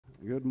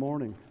Good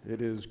morning. It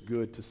is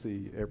good to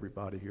see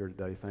everybody here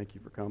today. Thank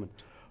you for coming.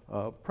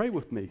 Pray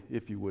with me,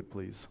 if you would,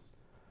 please.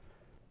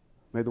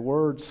 May the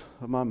words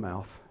of my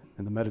mouth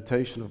and the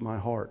meditation of my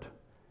heart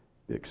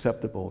be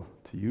acceptable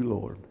to you,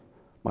 Lord,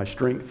 my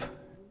strength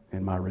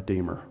and my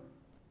Redeemer.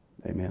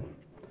 Amen.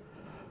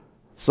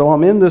 So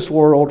I'm in this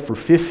world for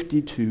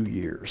 52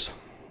 years.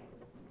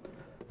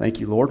 Thank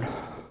you, Lord.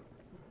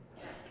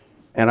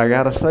 And I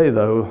got to say,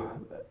 though,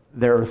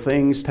 there are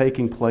things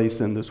taking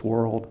place in this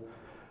world,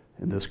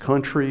 in this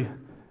country,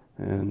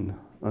 and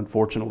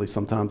unfortunately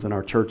sometimes in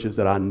our churches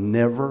that I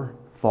never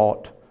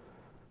thought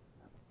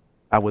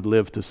I would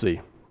live to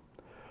see.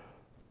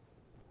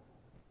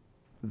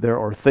 There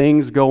are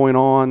things going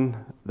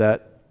on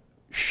that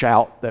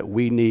shout that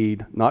we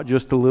need not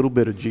just a little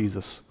bit of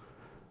Jesus.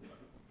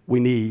 We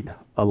need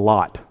a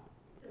lot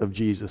of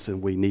Jesus,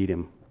 and we need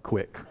Him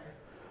quick.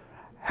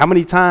 How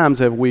many times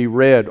have we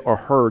read or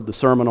heard the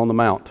Sermon on the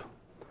Mount?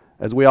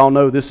 As we all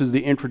know, this is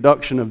the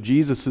introduction of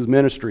Jesus'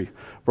 ministry.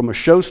 From a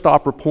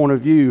showstopper point of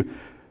view,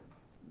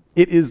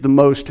 it is the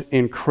most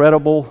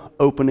incredible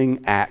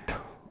opening act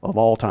of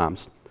all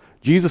times.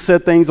 Jesus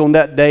said things on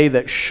that day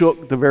that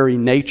shook the very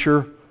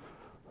nature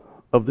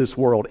of this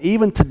world.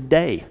 Even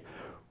today,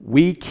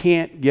 we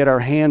can't get our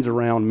hands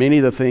around many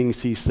of the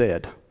things He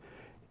said.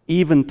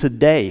 Even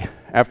today,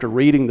 after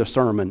reading the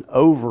sermon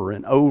over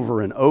and over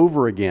and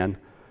over again,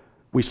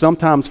 we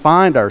sometimes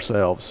find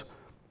ourselves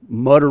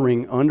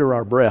muttering under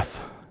our breath,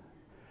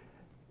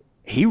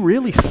 He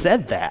really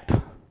said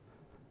that.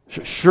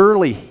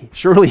 Surely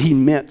He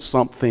meant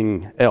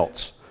something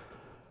else.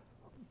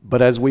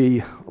 But as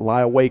we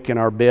lie awake in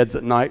our beds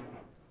at night,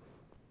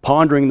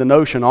 pondering the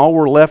notion, all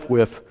we're left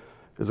with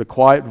is a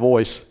quiet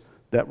voice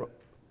that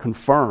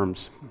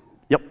confirms,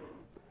 yep,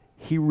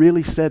 He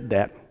really said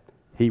that.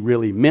 He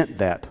really meant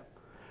that.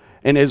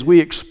 And as we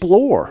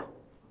explore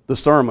the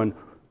sermon,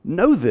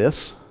 know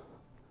this,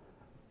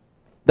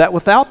 that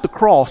without the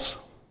cross,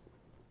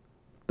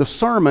 the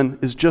sermon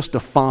is just a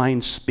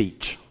fine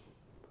speech.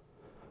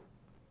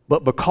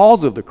 But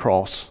because of the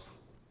cross,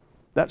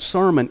 that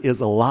sermon is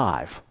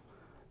alive.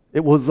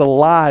 It was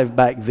alive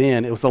back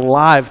then. It was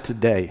alive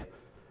today.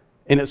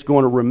 And it's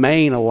going to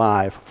remain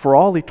alive for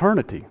all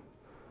eternity.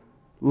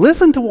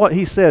 Listen to what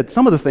He said,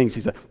 some of the things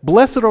He said.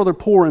 Blessed are the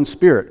poor in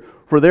spirit,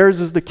 for theirs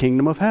is the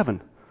kingdom of heaven.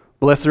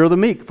 Blessed are the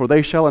meek, for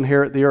they shall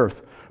inherit the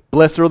earth.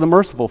 Blessed are the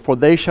merciful, for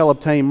they shall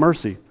obtain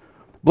mercy.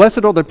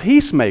 Blessed are the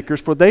peacemakers,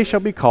 for they shall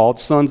be called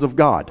sons of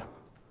God.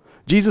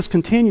 Jesus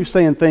continues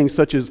saying things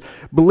such as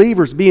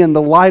believers being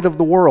the light of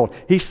the world.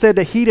 He said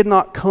that He did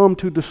not come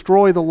to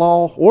destroy the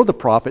law or the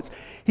prophets.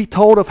 He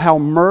told of how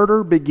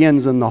murder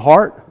begins in the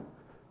heart,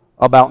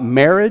 about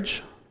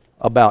marriage,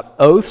 about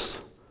oaths,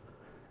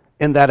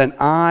 and that an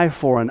eye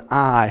for an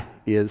eye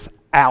is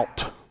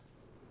out,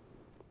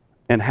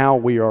 and how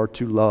we are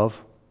to love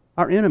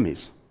our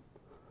enemies.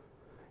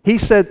 He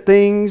said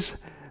things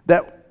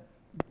that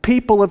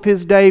people of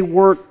His day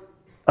weren't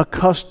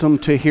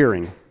accustomed to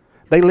hearing.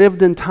 They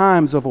lived in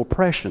times of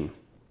oppression.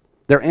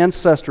 Their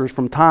ancestors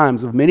from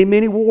times of many,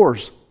 many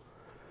wars.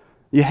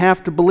 You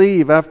have to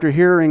believe after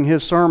hearing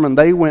His sermon,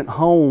 they went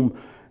home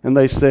and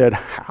they said,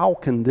 how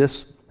can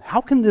this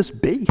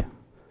be?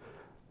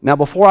 Now,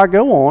 before I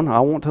go on, I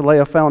want to lay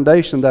a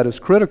foundation that is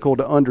critical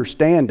to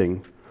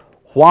understanding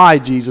why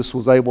Jesus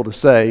was able to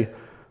say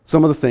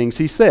some of the things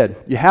He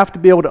said. You have to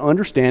be able to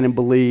understand and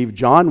believe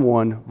John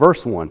 1,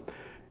 verse 1.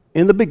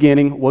 In the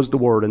beginning was the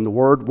Word, and the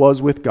Word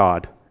was with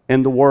God,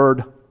 and the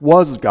Word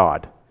was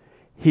God.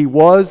 He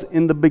was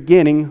in the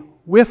beginning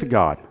with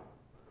God.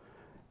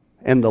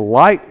 And the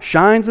light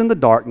shines in the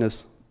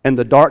darkness, and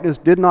the darkness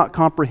did not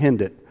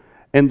comprehend it.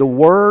 And the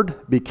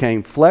Word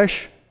became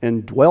flesh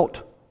and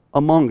dwelt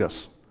among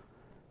us.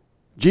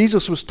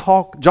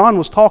 John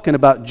was talking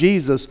about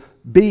Jesus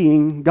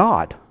being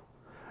God.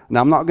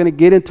 Now, I'm not going to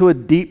get into a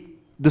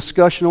deep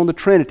discussion on the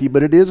Trinity,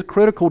 but it is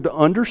critical to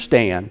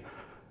understand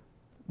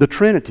the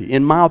Trinity.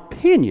 In my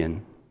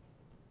opinion,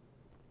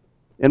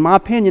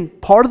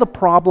 part of the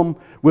problem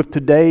with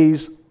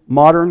today's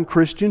modern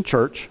Christian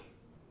church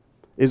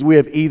is we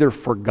have either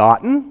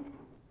forgotten,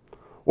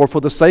 or for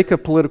the sake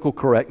of political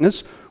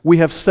correctness, we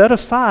have set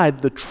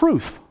aside the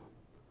truth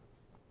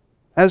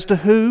as to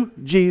who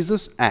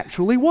Jesus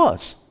actually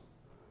was.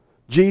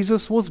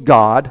 Jesus was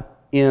God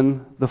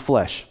in the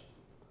flesh.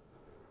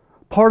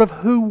 Part of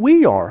who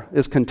we are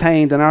is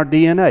contained in our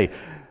DNA.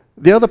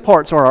 The other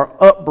parts are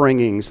our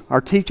upbringings,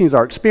 our teachings,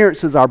 our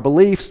experiences, our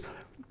beliefs.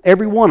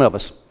 Every one of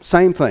us,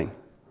 same thing.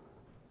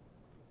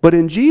 But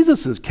in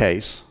Jesus'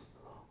 case,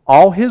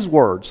 all His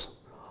words,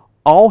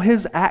 all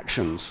His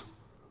actions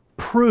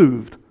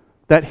proved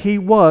that He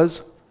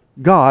was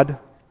God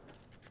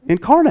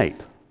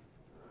incarnate.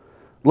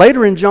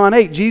 Later in John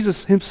 8,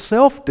 Jesus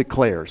Himself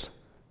declares,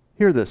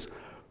 hear this,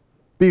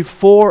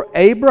 before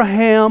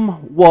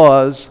Abraham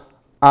was,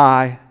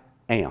 I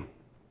am.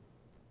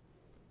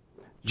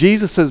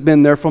 Jesus has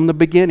been there from the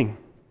beginning.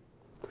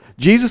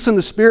 Jesus and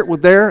the Spirit were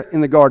there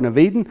in the Garden of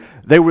Eden.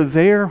 They were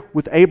there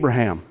with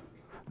Abraham,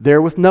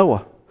 there with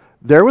Noah,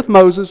 there with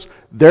Moses,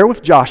 there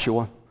with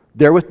Joshua,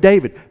 There with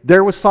David.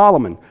 There with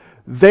Solomon.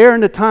 There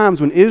in the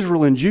times when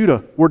Israel and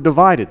Judah were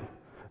divided.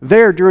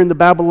 There during the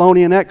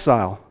Babylonian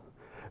exile.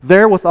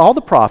 There with all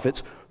the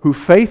prophets who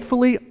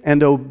faithfully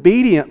and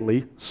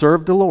obediently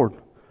served the Lord.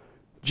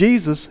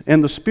 Jesus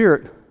and the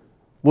Spirit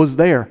was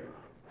there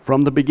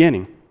from the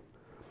beginning.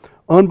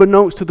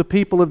 Unbeknownst to the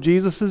people of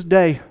Jesus'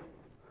 day,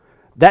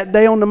 that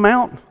day on the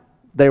mount,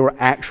 they were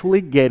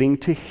actually getting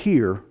to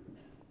hear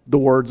the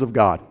words of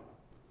God.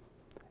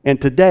 And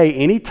today,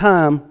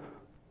 anytime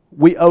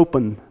we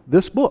open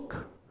this book,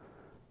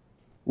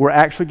 we're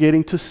actually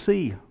getting to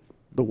see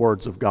the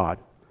words of God.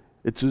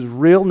 It's as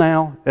real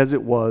now as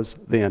it was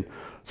then.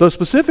 So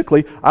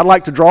specifically, I'd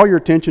like to draw your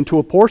attention to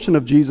a portion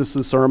of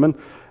Jesus' sermon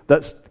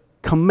that's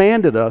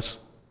commanded us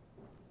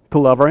to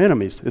love our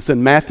enemies. It's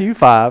in Matthew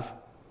 5,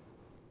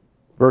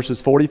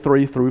 verses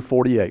 43 through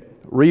 48.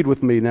 Read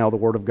with me now the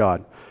Word of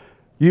God.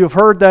 You have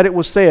heard that it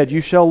was said, you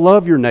shall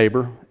love your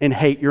neighbor and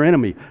hate your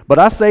enemy. But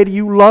I say to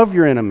you, love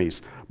your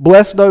enemies.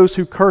 Bless those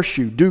who curse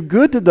you. Do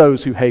good to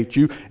those who hate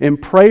you.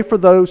 And pray for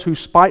those who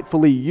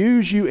spitefully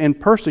use you and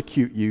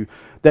persecute you,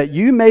 that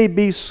you may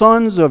be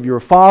sons of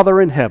your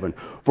Father in heaven.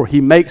 For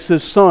He makes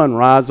His sun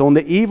rise on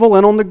the evil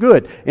and on the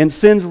good, and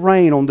sends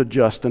rain on the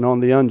just and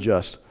on the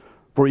unjust.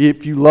 For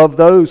if you love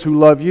those who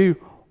love you,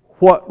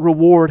 what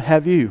reward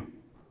have you?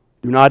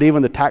 Do not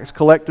even the tax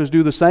collectors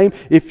do the same?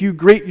 If you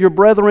greet your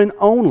brethren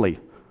only,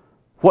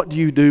 what do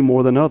you do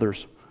more than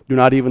others? Do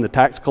not even the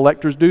tax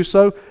collectors do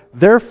so?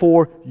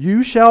 Therefore,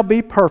 you shall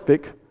be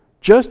perfect,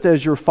 just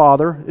as your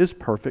Father is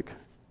perfect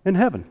in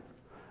heaven.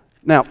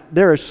 Now,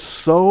 there is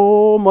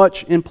so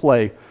much in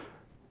play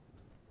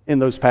in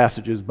those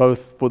passages,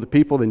 both for the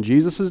people in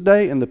Jesus'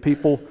 day and the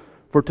people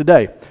for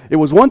today. It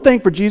was one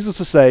thing for Jesus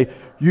to say,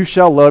 you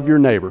shall love your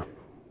neighbor.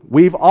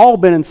 We've all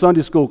been in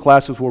Sunday school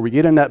classes where we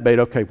get in that debate,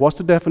 okay, what's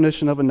the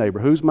definition of a neighbor?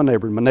 Who's my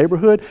neighbor? My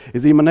neighborhood?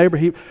 Is he my neighbor?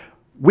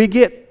 We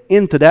get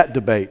into that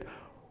debate.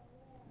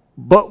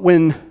 But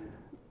when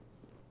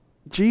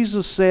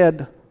Jesus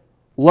said,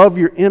 love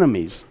your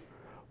enemies,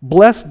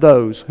 bless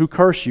those who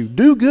curse you,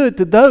 do good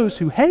to those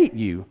who hate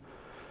you,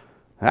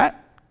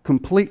 that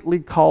completely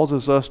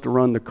causes us to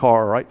run the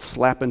car right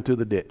slap into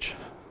the ditch.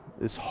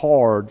 It's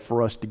hard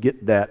for us to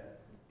get that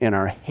in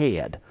our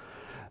head.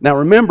 Now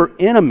remember,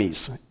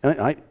 enemies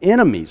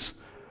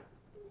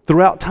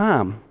throughout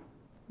time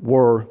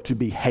were to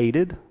be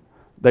hated,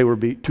 they were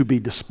to be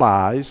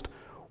despised,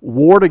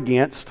 warred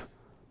against,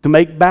 to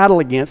make battle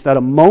against at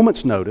a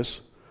moment's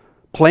notice.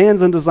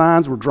 Plans and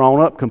designs were drawn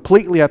up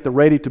completely at the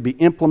ready to be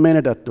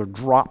implemented at the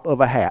drop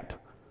of a hat.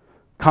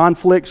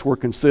 Conflicts were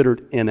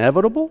considered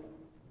inevitable,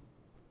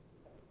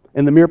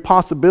 and the mere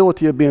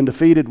possibility of being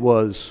defeated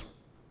was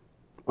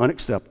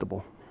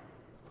unacceptable.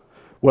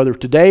 Whether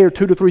today or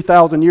 2,000 to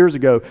 3,000 years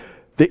ago,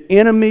 the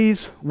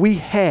enemies we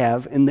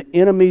have and the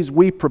enemies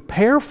we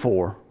prepare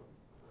for,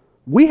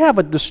 we have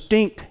a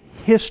distinct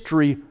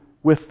history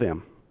with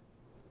them.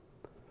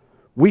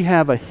 We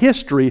have a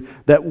history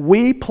that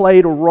we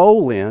played a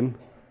role in,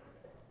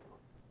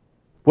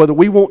 whether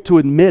we want to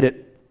admit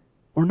it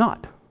or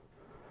not.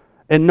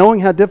 And knowing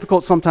how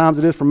difficult sometimes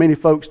it is for many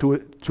folks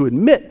to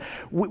admit,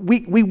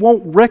 we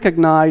won't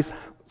recognize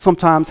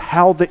sometimes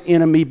how the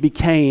enemy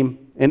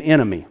became an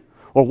enemy,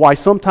 or why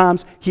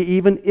sometimes he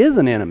even is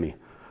an enemy.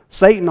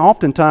 Satan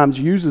oftentimes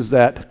uses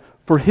that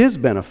for his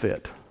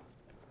benefit.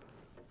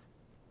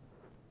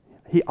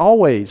 He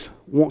always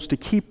wants to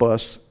keep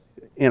us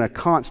in a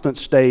constant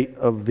state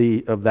of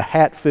the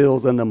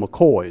Hatfields and the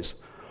McCoys.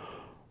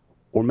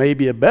 Or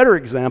maybe a better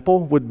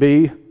example would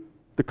be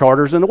the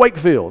Carters and the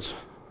Wakefields.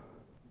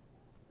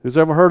 Who's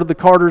ever heard of the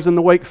Carters and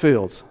the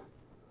Wakefields?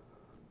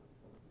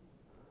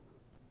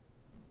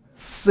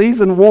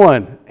 Season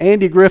 1,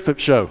 Andy Griffith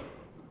Show.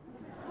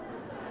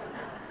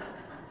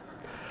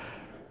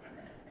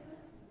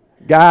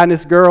 Guy and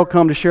this girl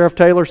come to Sheriff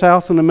Taylor's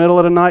house in the middle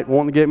of the night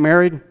wanting to get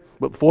married.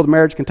 But before the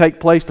marriage can take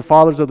place, the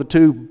fathers of the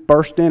two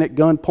burst in at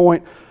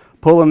gunpoint,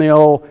 pulling the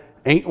old,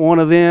 ain't one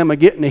of them a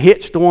getting a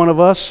hitch to one of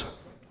us.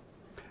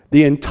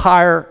 The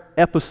entire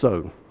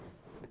episode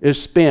is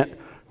spent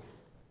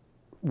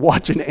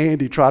watching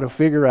Andy try to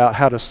figure out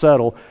how to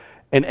settle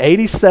an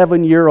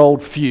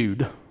 87-year-old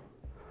feud,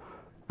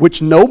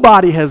 which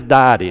nobody has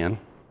died in,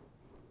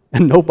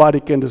 and nobody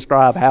can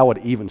describe how it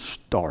even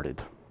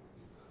started.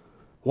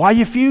 Why are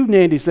you feuding,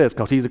 Andy says?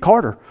 Because he's a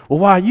Carter. Well,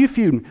 why are you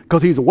feuding?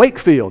 Because he's a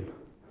Wakefield.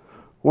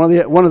 One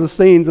of the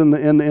scenes in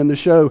the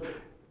show,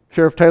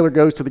 Sheriff Taylor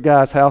goes to the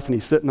guy's house and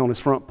he's sitting on his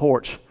front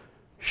porch,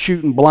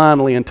 shooting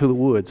blindly into the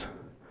woods.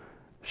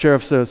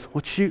 Sheriff says,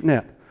 "What you shooting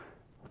at?"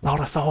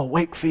 "Thought I saw a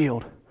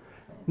Wakefield."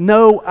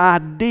 No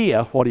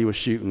idea what he was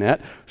shooting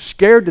at.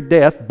 Scared to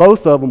death.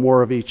 Both of them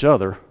were of each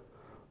other.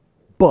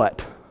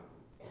 But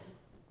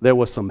there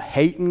was some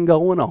hating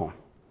going on.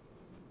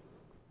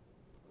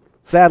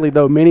 Sadly,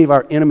 though, many of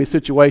our enemy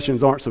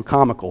situations aren't so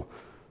comical.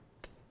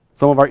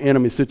 Some of our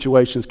enemy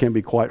situations can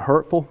be quite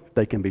hurtful,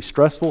 they can be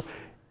stressful,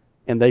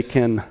 and they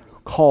can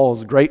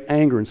cause great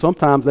anger, and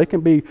sometimes they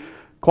can be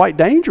quite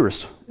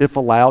dangerous if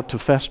allowed to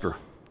fester.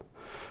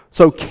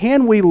 So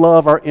can we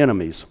love our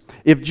enemies?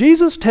 If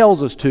Jesus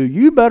tells us to,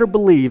 you better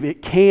believe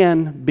it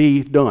can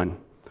be done.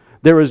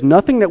 There is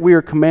nothing that we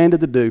are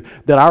commanded to do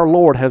that our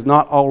Lord has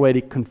not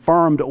already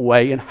confirmed a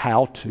way in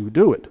how to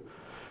do it.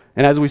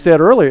 And as we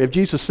said earlier, if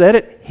Jesus said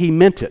it, He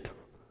meant it.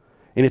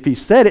 And if He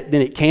said it,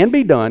 then it can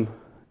be done,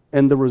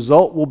 and the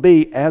result will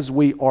be as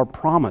we are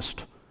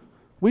promised.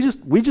 We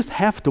just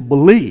have to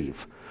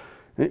believe.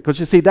 Because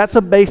you see, that's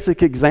a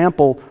basic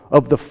example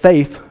of the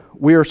faith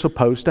we are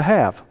supposed to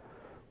have.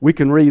 We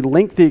can read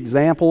lengthy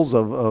examples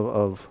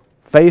of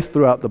faith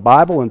throughout the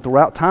Bible and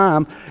throughout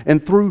time,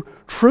 and through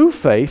true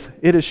faith,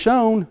 it is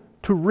shown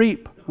to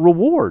reap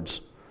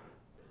rewards,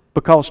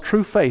 because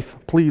true faith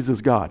pleases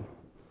God.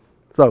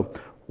 So,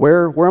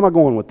 where am I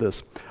going with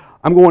this?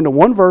 I'm going to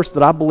one verse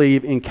that I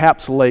believe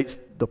encapsulates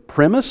the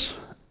premise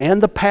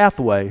and the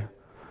pathway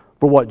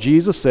for what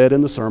Jesus said in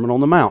the Sermon on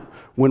the Mount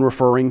when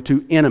referring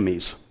to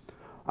enemies.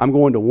 I'm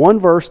going to one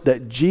verse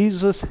that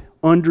Jesus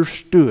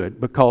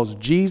understood because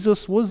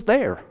Jesus was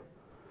there,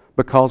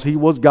 because He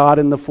was God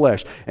in the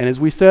flesh. And as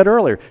we said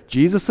earlier,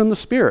 Jesus and the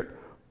Spirit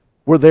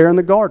were there in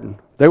the garden.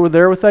 They were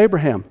there with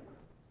Abraham,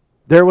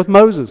 there with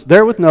Moses,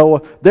 there with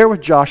Noah, there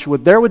with Joshua,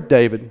 there with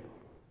David,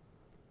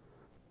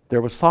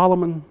 there with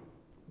Solomon,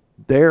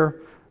 there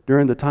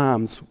during the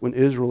times when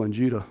Israel and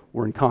Judah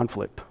were in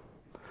conflict.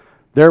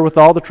 There with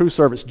all the true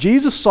servants.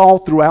 Jesus saw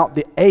throughout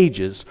the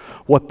ages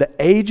what the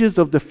ages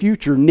of the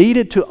future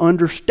needed to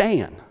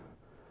understand.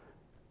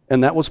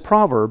 And that was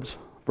Proverbs,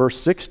 verse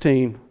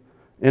 16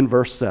 and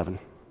verse 7.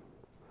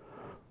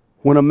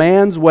 When a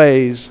man's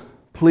ways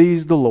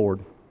please the Lord,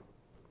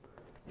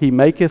 He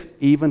maketh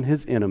even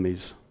his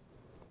enemies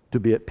to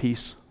be at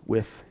peace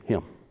with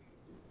him.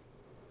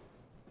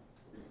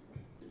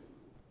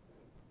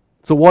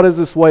 So what is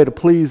this way to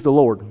please the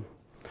Lord?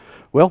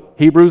 Well,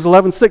 Hebrews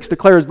 11:6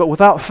 declares, but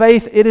without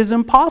faith it is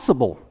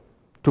impossible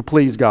to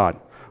please God.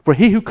 For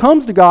he who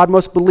comes to God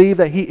must believe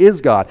that He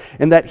is God,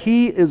 and that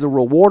He is a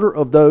rewarder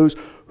of those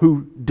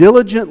who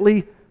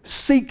diligently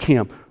seek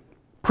Him.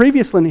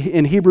 Previously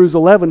in Hebrews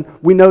 11,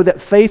 we know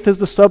that faith is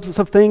the substance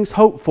of things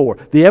hoped for,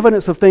 the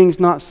evidence of things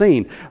not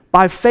seen.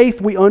 By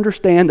faith we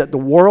understand that the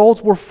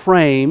worlds were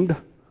framed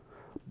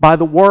by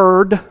the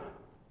Word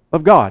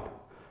of God.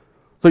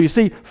 So you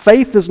see,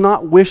 faith is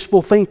not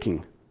wishful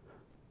thinking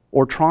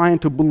or trying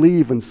to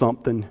believe in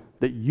something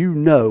that you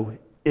know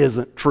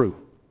isn't true.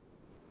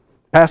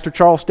 Pastor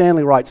Charles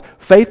Stanley writes,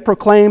 faith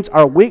proclaims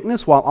our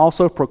weakness while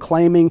also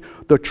proclaiming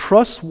the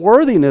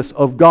trustworthiness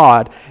of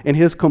God and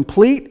His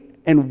complete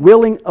and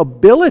willing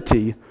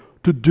ability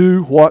to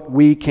do what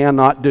we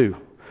cannot do.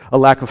 A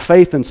lack of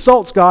faith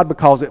insults God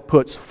because it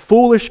puts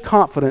foolish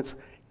confidence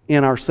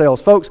in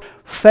ourselves. Folks,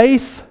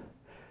 faith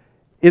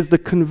is the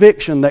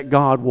conviction that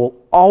God will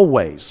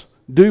always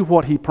do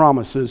what He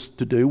promises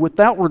to do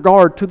without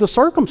regard to the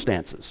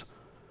circumstances.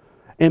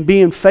 And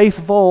being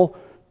faithful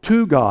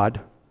to God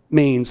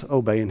means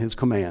obeying His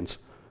commands.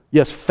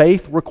 Yes,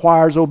 faith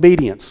requires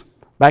obedience.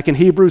 Back in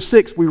Hebrews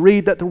 6, we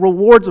read that the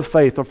rewards of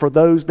faith are for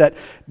those that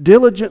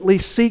diligently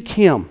seek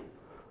Him.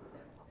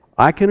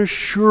 I can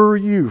assure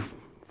you,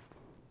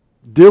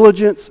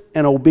 diligence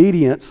and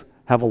obedience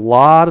have a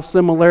lot of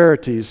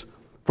similarities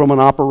from an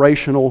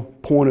operational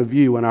point of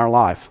view in our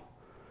life.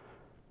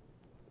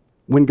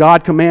 When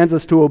God commands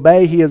us to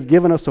obey, He has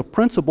given us a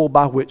principle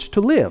by which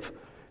to live.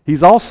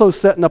 He's also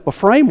setting up a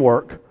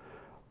framework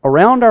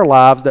around our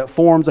lives that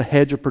forms a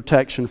hedge of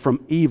protection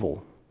from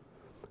evil.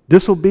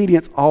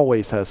 Disobedience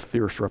always has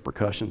fierce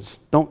repercussions.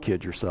 Don't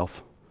kid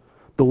yourself.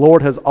 The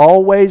Lord has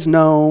always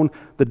known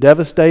the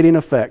devastating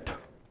effect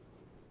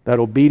that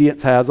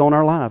obedience has on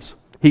our lives.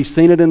 He's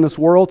seen it in this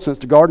world since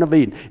the Garden of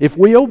Eden. If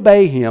we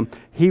obey Him,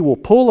 He will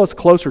pull us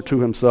closer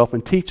to Himself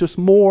and teach us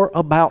more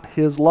about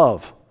His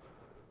love.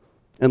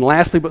 And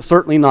lastly, but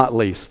certainly not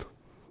least,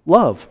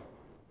 love.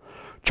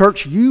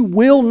 Church, you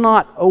will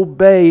not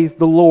obey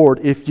the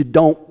Lord if you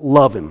don't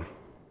love Him.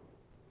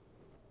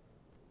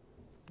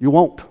 You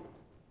won't.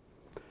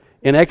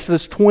 In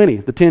Exodus 20,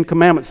 the 10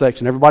 Commandments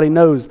section, everybody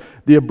knows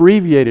the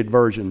abbreviated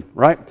version,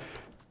 right?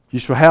 You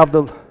shall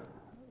have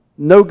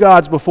no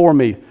gods before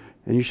me,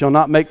 and you shall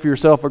not make for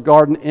yourself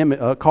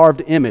a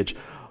carved image.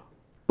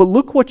 But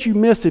look what you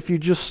miss if you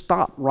just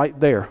stop right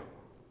there.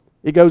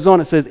 It goes on,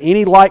 it says,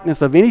 any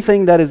likeness of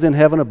anything that is in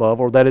heaven above,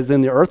 or that is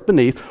in the earth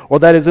beneath, or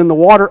that is in the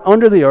water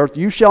under the earth,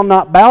 you shall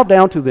not bow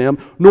down to them,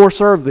 nor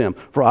serve them.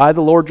 For I,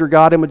 the Lord your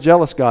God, am a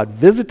jealous God,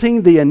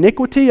 visiting the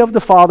iniquity of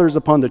the fathers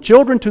upon the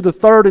children to the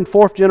third and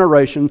fourth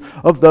generation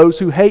of those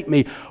who hate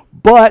me,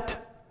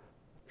 but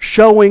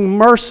showing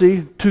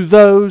mercy to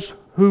those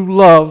who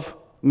love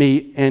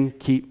me and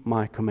keep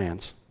my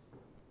commands.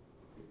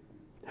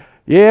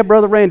 Yeah,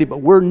 Brother Randy,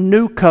 but we're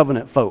new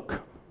covenant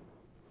folk.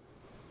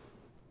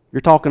 You're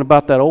talking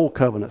about that old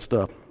covenant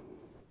stuff.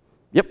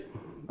 Yep,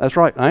 that's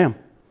right, I am.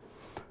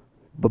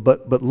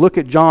 But look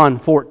at John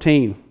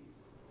 14,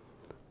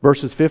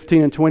 verses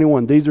 15 and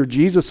 21. These are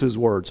Jesus'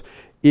 words.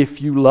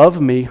 If you love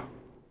me,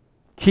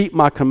 keep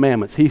my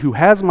commandments. He who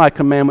has my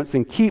commandments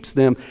and keeps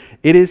them,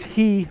 it is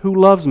he who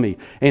loves me.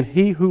 And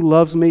he who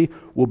loves me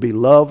will be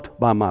loved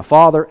by my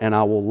Father, and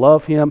I will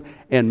love him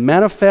and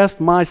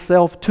manifest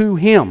myself to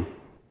him.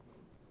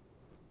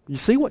 You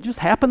see what just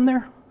happened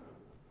there?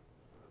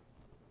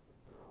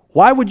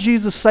 Why would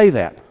Jesus say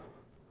that?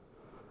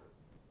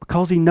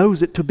 Because he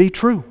knows it to be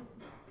true.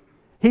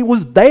 He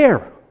was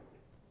there.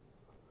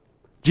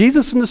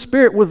 Jesus and the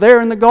Spirit were there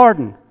in the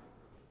garden.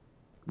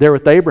 There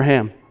with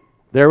Abraham,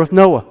 there with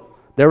Noah,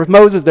 there with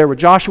Moses, there with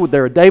Joshua,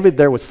 there with David,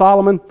 there with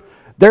Solomon,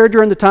 there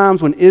during the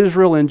times when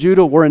Israel and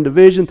Judah were in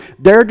division,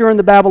 there during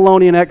the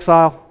Babylonian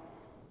exile,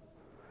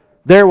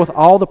 there with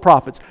all the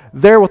prophets,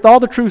 there with all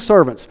the true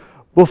servants.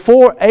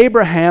 Before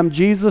Abraham,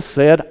 Jesus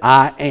said,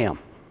 I am.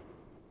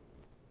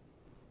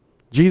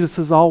 Jesus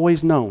has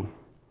always known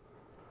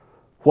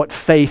what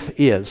faith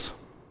is.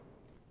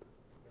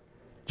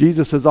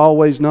 Jesus has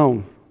always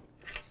known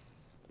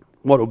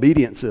what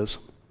obedience is.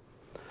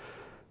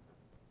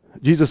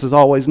 Jesus has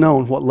always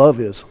known what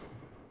love is.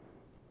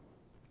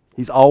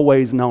 He's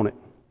always known it.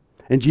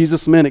 And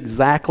Jesus meant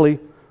exactly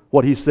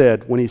what he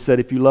said when he said,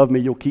 if you love me,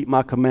 you'll keep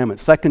my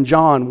commandments. 2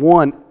 John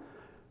 1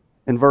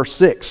 and verse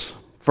 6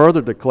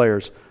 further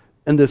declares,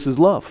 and this is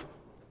love,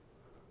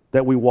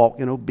 that we walk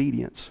in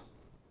obedience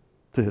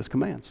to his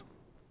commands.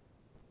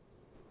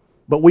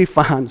 But we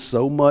find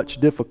so much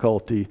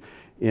difficulty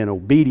in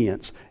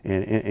obedience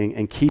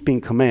and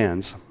keeping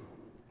commands.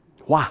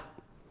 Why?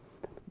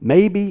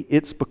 Maybe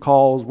it's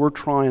because we're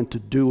trying to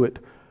do it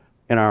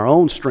in our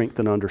own strength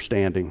and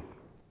understanding.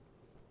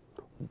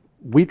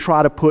 We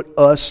try to put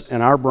us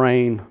and our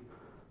brain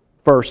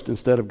first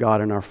instead of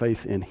God and our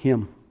faith in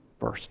him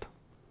first.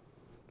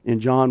 In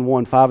John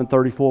 1, 5 and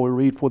 34 we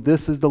read, for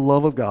this is the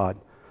love of God,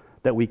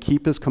 that we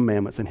keep his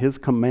commandments, and his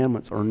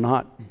commandments are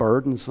not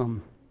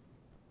burdensome.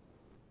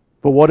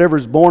 For whatever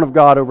is born of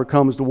God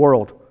overcomes the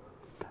world.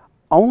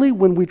 Only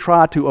when we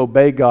try to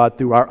obey God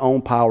through our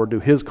own power do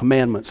his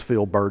commandments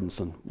feel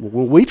burdensome.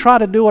 When we try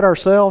to do it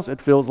ourselves,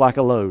 it feels like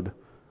a load.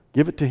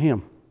 Give it to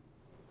him.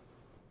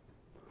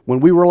 When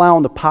we rely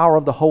on the power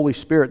of the Holy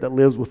Spirit that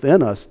lives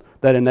within us,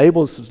 that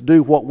enables us to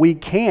do what we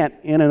can't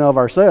in and of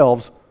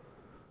ourselves,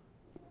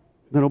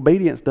 then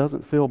obedience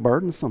doesn't feel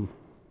burdensome.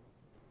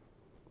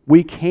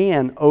 We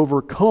can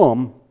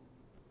overcome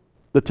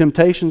the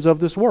temptations of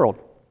this world.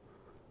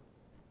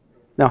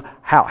 Now,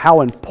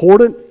 how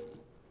important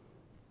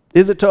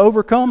is it to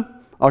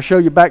overcome? I'll show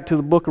you back to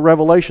the book of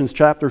Revelations,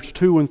 chapters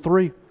 2 and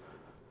 3.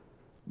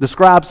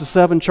 Describes the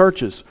 7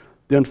 churches.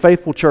 The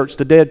unfaithful church,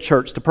 the dead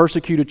church, the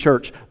persecuted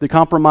church, the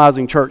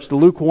compromising church, the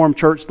lukewarm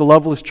church, the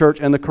loveless church,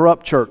 and the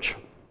corrupt church.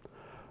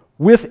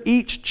 With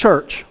each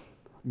church,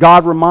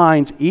 God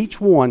reminds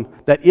each one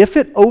that if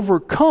it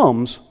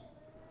overcomes,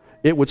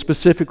 it would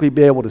specifically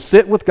be able to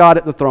sit with God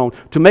at the throne,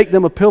 to make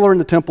them a pillar in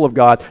the temple of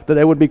God, that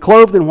they would be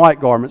clothed in white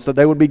garments, that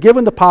they would be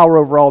given the power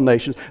over all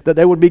nations, that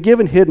they would be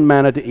given hidden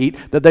manna to eat,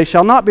 that they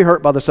shall not be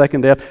hurt by the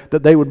second death,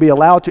 that they would be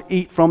allowed to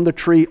eat from the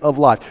tree of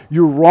life.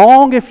 You're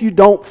wrong if you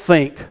don't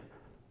think.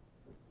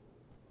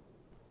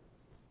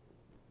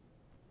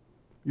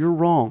 You're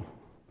wrong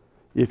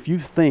if you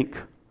think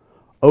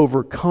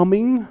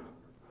overcoming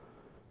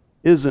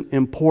isn't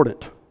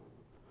important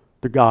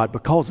to God,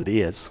 because it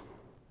is.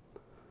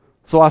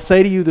 So I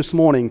say to you this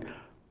morning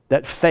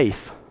that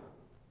faith,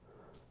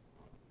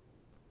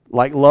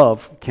 like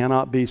love,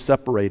 cannot be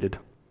separated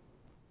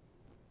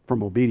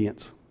from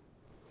obedience.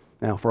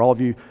 Now, for all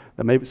of you,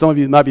 some of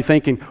you might be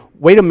thinking,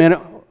 wait a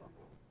minute,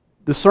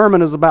 the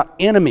sermon is about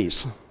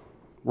enemies.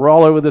 We're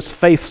all over this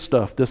faith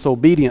stuff, this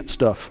obedience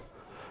stuff.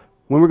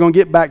 When we're going to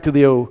get back to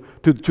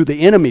the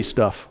enemy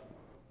stuff,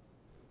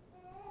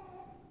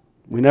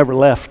 we never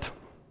left.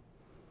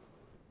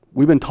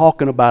 We've been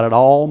talking about it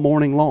all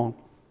morning long.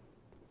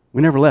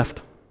 We never left.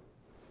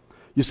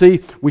 You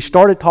see, we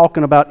started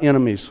talking about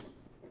enemies.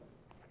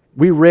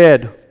 We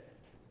read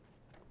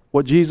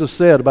what Jesus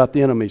said about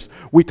the enemies.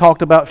 We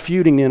talked about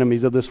feuding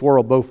enemies of this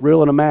world, both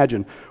real and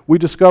imagined. We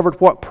discovered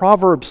what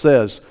Proverbs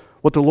says,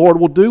 what the Lord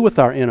will do with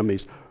our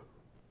enemies.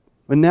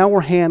 And now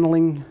we're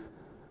handling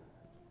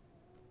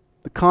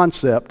the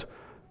concept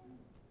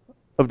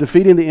of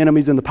defeating the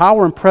enemies in the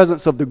power and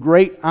presence of the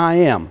great I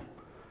Am,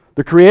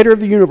 the creator of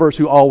the universe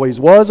who always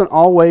was and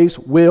always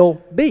will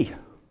be.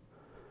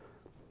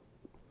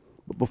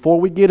 But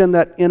before we get in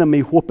that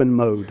enemy whooping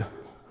mode,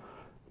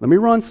 let me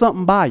run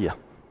something by you.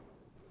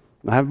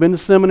 I haven't been to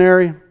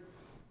seminary.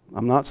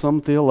 I'm not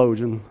some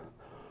theologian.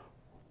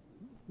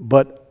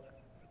 But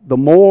the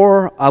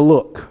more I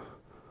look,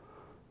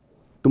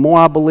 the more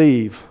I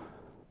believe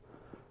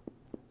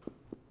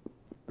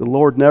the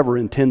Lord never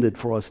intended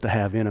for us to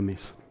have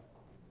enemies.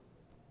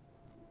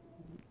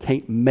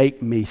 Can't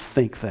make me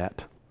think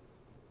that.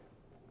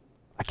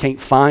 I can't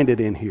find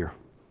it in here.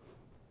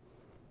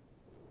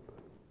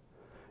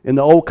 In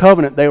the Old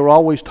Covenant, they were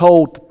always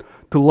told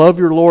to love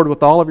your Lord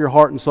with all of your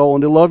heart and soul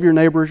and to love your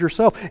neighbor as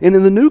yourself. And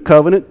in the New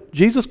Covenant,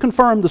 Jesus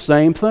confirmed the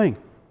same thing.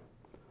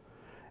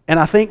 And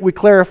I think we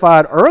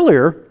clarified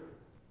earlier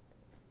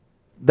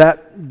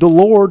that the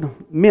Lord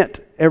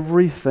meant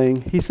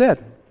everything He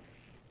said.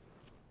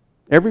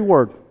 Every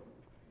word.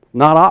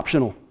 Not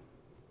optional.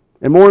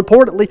 And more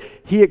importantly,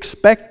 He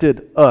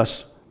expected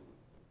us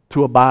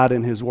to abide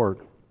in His Word.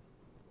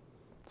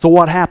 So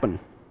what happened?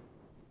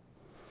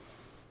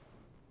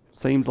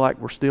 Seems like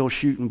we're still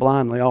shooting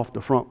blindly off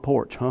the front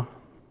porch, huh?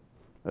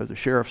 As the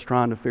sheriff's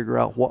trying to figure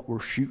out what we're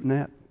shooting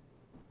at.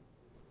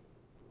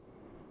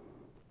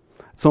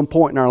 At some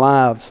point in our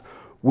lives,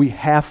 we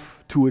have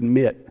to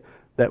admit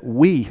that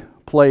we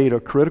played a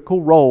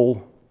critical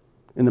role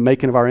in the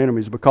making of our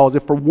enemies. Because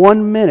if for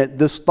 1 minute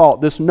this thought,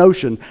 this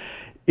notion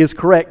is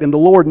correct, and the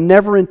Lord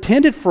never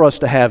intended for us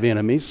to have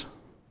enemies,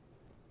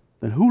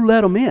 then who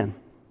let them in?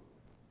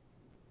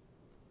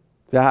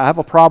 See, I have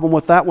a problem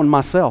with that one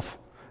myself.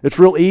 It's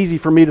real easy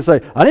for me to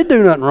say, I didn't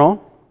do nothing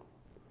wrong.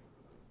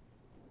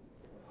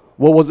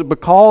 Well, was it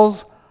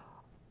because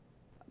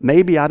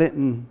maybe I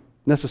didn't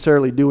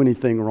necessarily do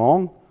anything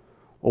wrong,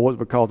 or was it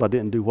because I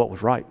didn't do what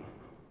was right?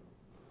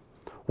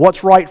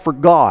 What's right for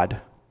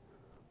God?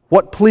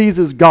 What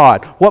pleases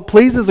God? What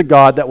pleases a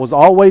God that was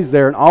always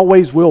there and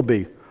always will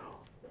be?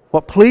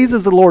 What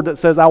pleases the Lord that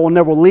says, I will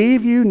never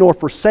leave you nor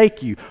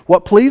forsake you?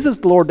 What pleases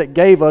the Lord that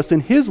gave us, in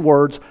His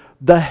words,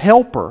 the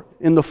Helper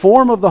in the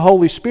form of the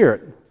Holy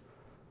Spirit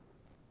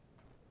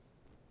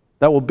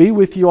that will be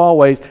with you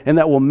always and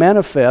that will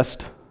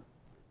manifest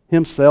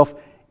Himself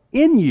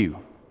in you.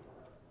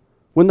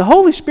 When the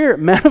Holy Spirit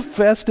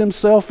manifests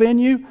Himself in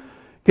you,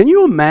 can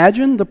you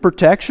imagine the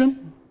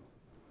protection?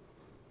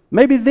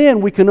 Maybe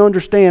then we can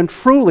understand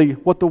truly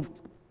what the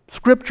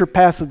Scripture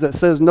passage that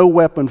says, no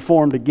weapon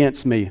formed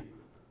against me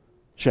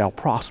shall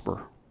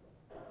prosper.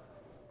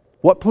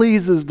 What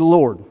pleases the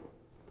Lord?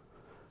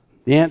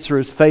 The answer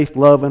is faith,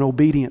 love, and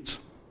obedience.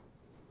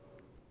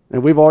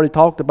 And we've already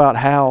talked about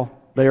how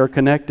they are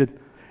connected.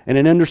 And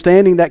in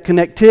understanding that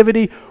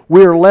connectivity,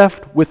 we are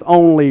left with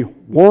only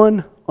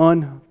one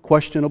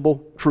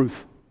unquestionable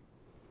truth.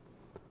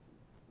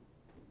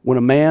 When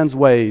a man's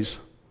ways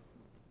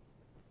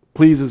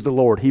pleases the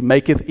Lord, He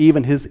maketh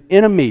even his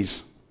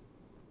enemies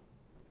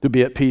to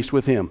be at peace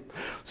with him.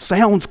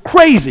 Sounds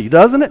crazy,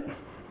 doesn't it?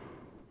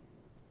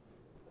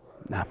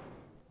 No.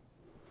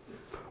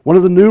 One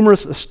of the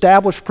numerous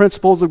established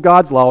principles of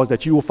God's law is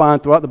that you will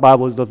find throughout the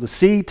Bible is of the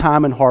seed,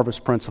 time, and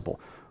harvest principle,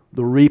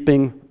 the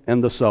reaping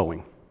and the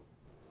sowing.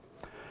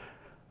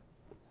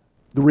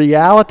 The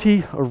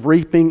reality of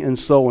reaping and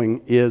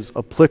sowing is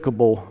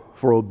applicable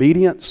for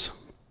obedience,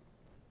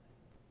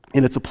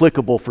 and it's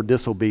applicable for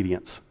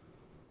disobedience.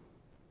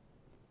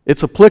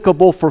 It's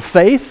applicable for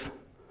faith,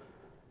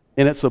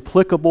 and it's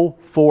applicable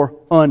for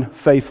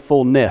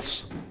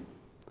unfaithfulness.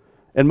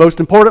 And most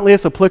importantly,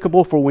 it's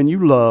applicable for when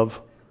you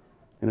love,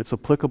 and it's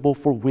applicable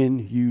for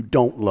when you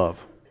don't love.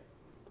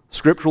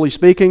 Scripturally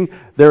speaking,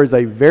 there is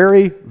a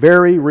very,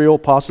 very real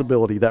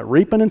possibility that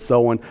reaping and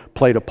sowing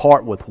played a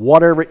part with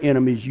whatever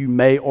enemies you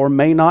may or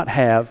may not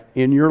have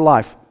in your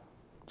life.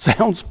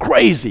 Sounds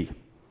crazy.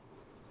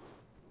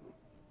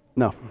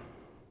 No.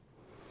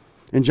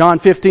 In John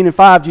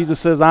 15:5, Jesus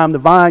says, I am the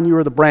vine, you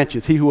are the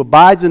branches. He who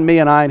abides in me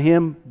and I in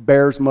him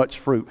bears much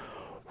fruit.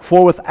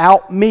 For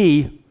without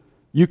me,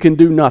 you can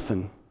do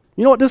nothing.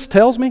 You know what this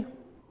tells me?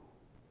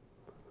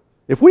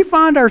 If we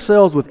find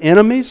ourselves with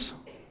enemies,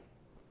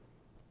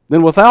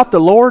 then without the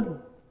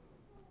Lord,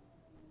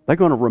 they're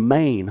going to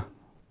remain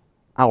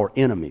our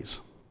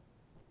enemies.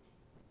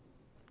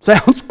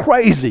 Sounds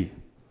crazy.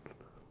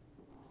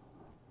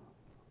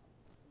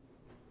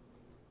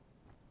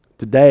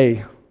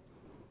 Today,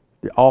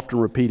 the often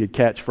repeated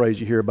catchphrase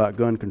you hear about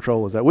gun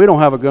control is that we don't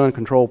have a gun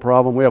control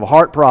problem, we have a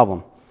heart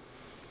problem.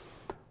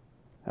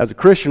 As a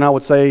Christian, I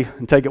would say,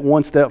 and take it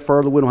one step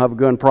further, we don't have a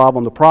gun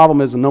problem. The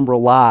problem is the number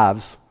of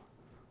lives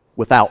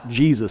without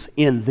Jesus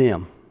in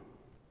them.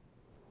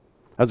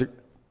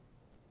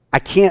 I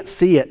can't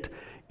see it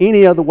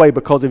any other way,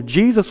 because if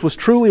Jesus was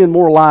truly in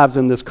more lives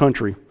in this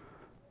country,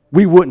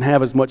 we wouldn't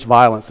have as much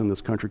violence in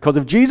this country. Because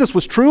if Jesus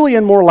was truly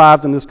in more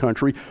lives in this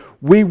country,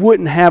 we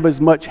wouldn't have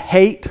as much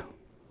hate,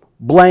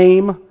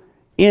 blame,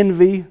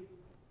 envy,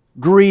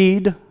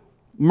 greed,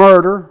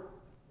 murder.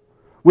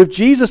 With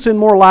Jesus in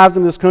more lives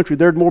in this country,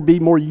 there'd be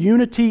more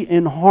unity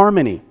and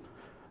harmony.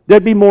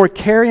 There'd be more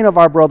carrying of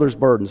our brothers'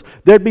 burdens.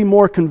 There'd be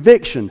more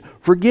conviction,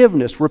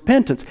 forgiveness,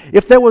 repentance.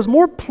 If there was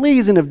more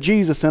pleasing of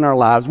Jesus in our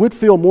lives, we'd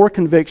feel more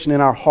conviction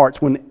in our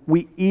hearts when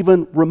we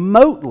even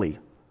remotely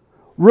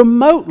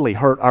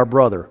hurt our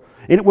brother.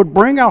 And it would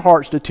bring our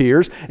hearts to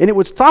tears, and it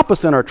would stop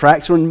us in our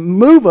tracks and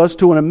move us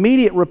to an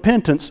immediate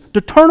repentance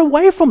to turn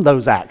away from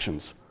those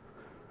actions.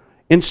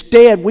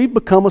 Instead, we've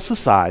become a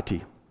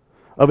society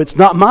of it's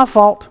not my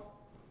fault,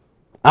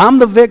 I'm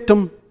the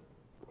victim,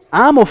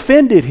 I'm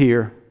offended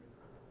here,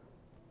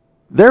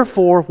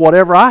 therefore,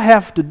 whatever I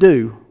have to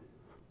do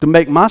to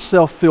make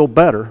myself feel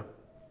better,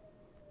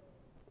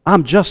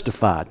 I'm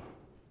justified.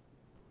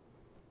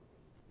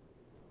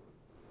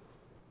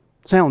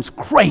 Sounds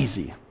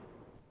crazy.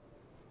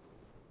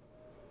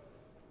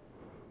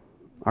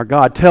 Our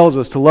God tells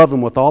us to love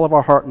Him with all of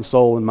our heart and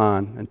soul and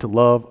mind, and to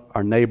love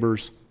our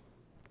neighbors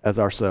as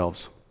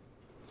ourselves.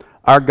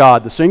 Our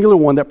God, the singular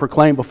one that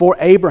proclaimed before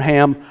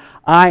Abraham,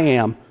 I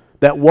am,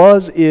 that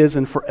was, is,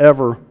 and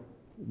forever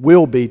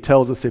will be,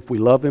 tells us if we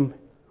love Him,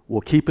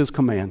 we'll keep His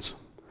commands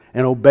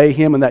and obey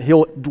Him, and that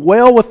He'll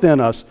dwell within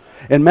us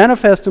and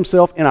manifest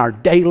Himself in our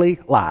daily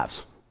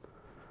lives.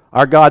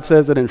 Our God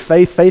says that in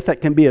faith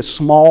that can be as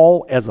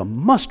small as a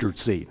mustard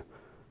seed.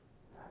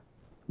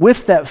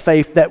 With that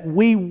faith, that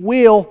we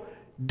will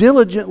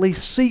diligently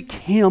seek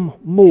Him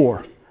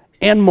more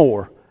and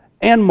more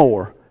and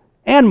more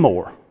and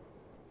more.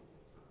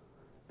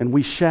 And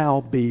we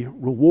shall be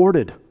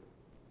rewarded.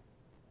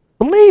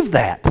 Believe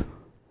that.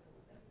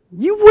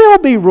 You will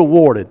be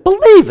rewarded.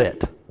 Believe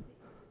it.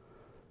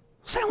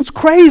 Sounds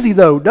crazy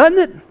though, doesn't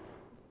it?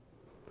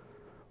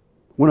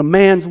 When a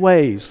man's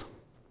ways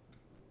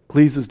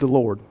pleases the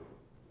Lord,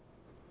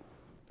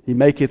 He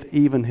maketh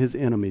even his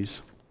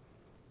enemies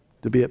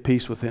to be at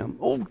peace with him.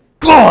 Oh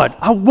God,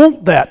 I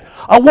want that.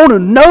 I want to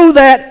know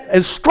that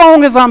as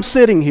strong as I'm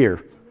sitting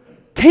here.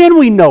 Can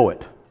we know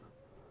it?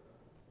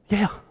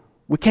 Yeah,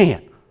 we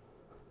can.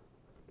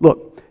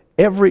 Look,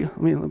 let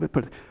me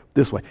put it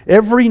this way.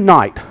 Every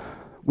night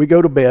we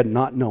go to bed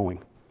not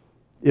knowing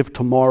if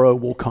tomorrow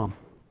will come.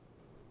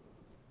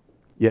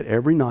 Yet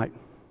every night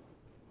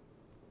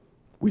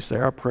we say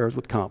our prayers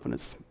with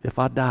confidence. If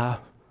I die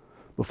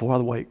before I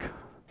wake,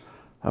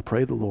 I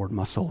pray the Lord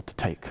my soul to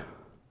take.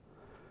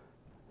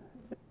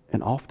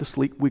 And off to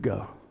sleep we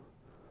go,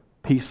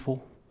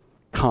 peaceful,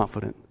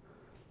 confident,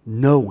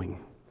 knowing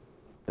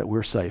that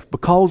we're safe.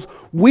 Because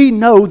we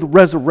know the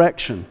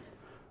resurrection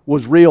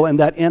was real, and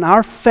that in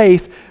our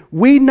faith,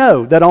 we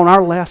know that on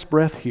our last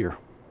breath here,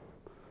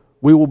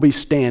 we will be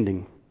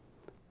standing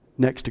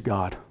next to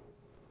God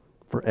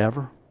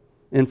forever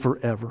and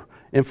forever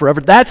and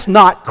forever. That's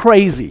not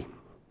crazy.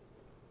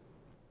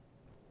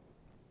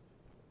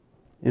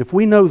 And if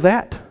we know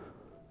that,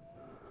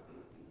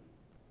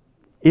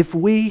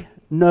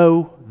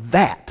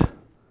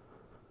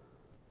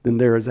 then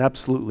there is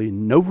absolutely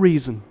no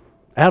reason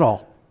at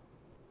all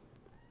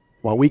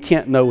why we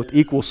can't know with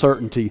equal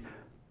certainty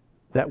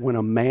that when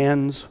a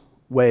man's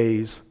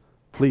ways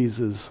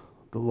pleases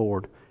the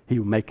Lord, He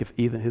maketh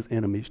even his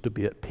enemies to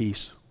be at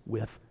peace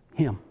with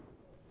him.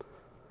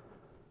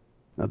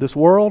 Now this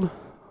world,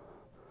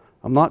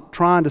 I'm not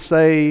trying to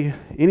say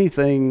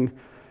anything.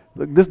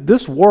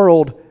 This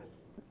world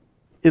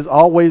is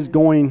always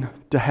going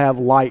to have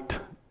light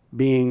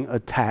being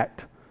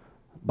attacked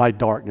by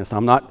darkness.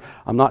 I'm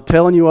not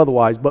telling you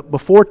otherwise, but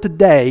before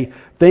today,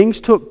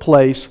 things took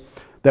place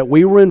that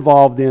we were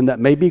involved in that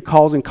may be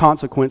causing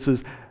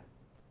consequences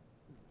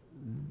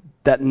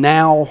that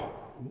now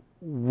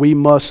we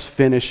must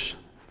finish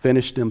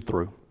them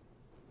through.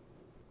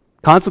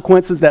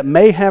 Consequences that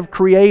may have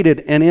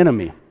created an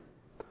enemy,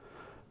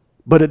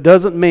 but it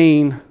doesn't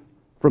mean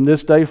from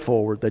this day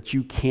forward that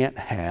you can't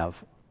have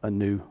a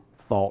new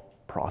thought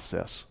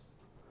process.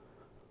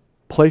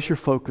 Place your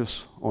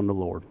focus on the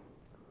Lord.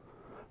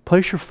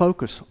 Place your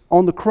focus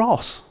on the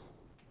cross.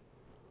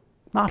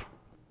 Not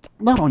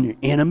on your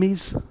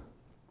enemies.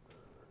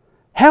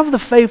 Have the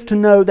faith to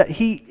know that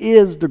He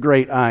is the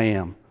great I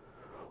am.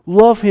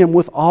 Love Him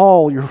with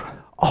all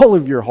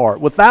of your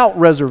heart, without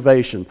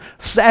reservation.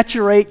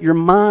 Saturate your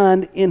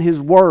mind in His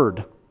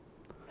Word.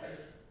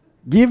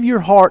 Give your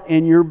heart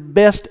and your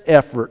best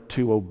effort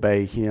to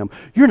obey Him.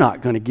 You're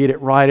not going to get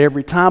it right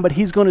every time, but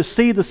He's going to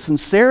see the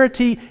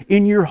sincerity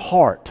in your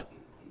heart.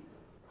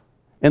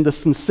 And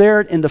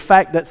the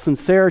fact that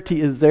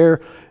sincerity is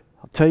there,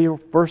 I'll tell you,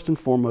 first and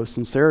foremost,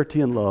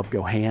 sincerity and love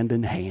go hand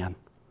in hand.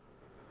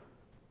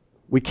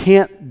 We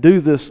can't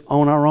do this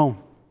on our own,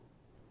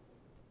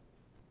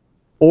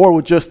 or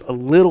with just a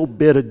little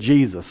bit of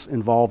Jesus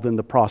involved in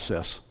the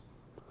process.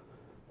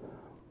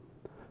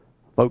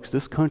 Folks,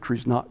 this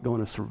country's not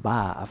going to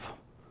survive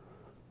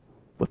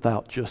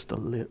without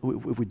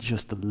with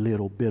just a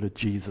little bit of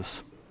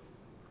Jesus.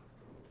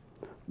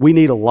 We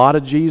need a lot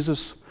of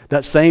Jesus.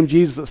 That same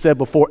Jesus that said,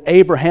 before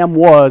Abraham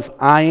was,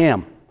 I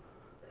am.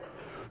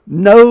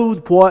 Know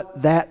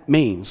what that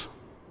means,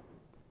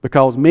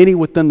 because many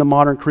within the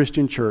modern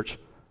Christian church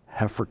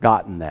have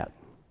forgotten that,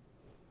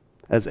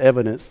 as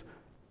evidenced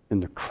in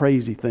the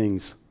crazy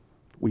things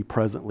we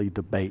presently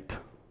debate.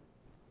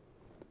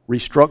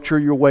 Restructure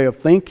your way of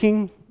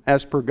thinking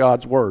as per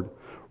God's Word.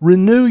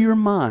 Renew your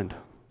mind,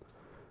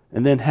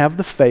 and then have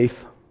the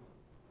faith,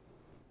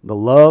 the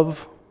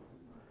love,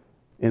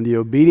 and the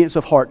obedience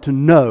of heart to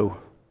know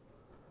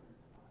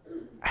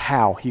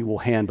how He will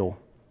handle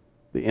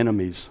the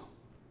enemies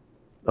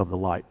of the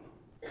light.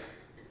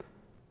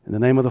 In the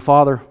name of the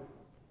Father,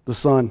 the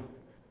Son,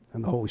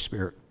 and the Holy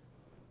Spirit.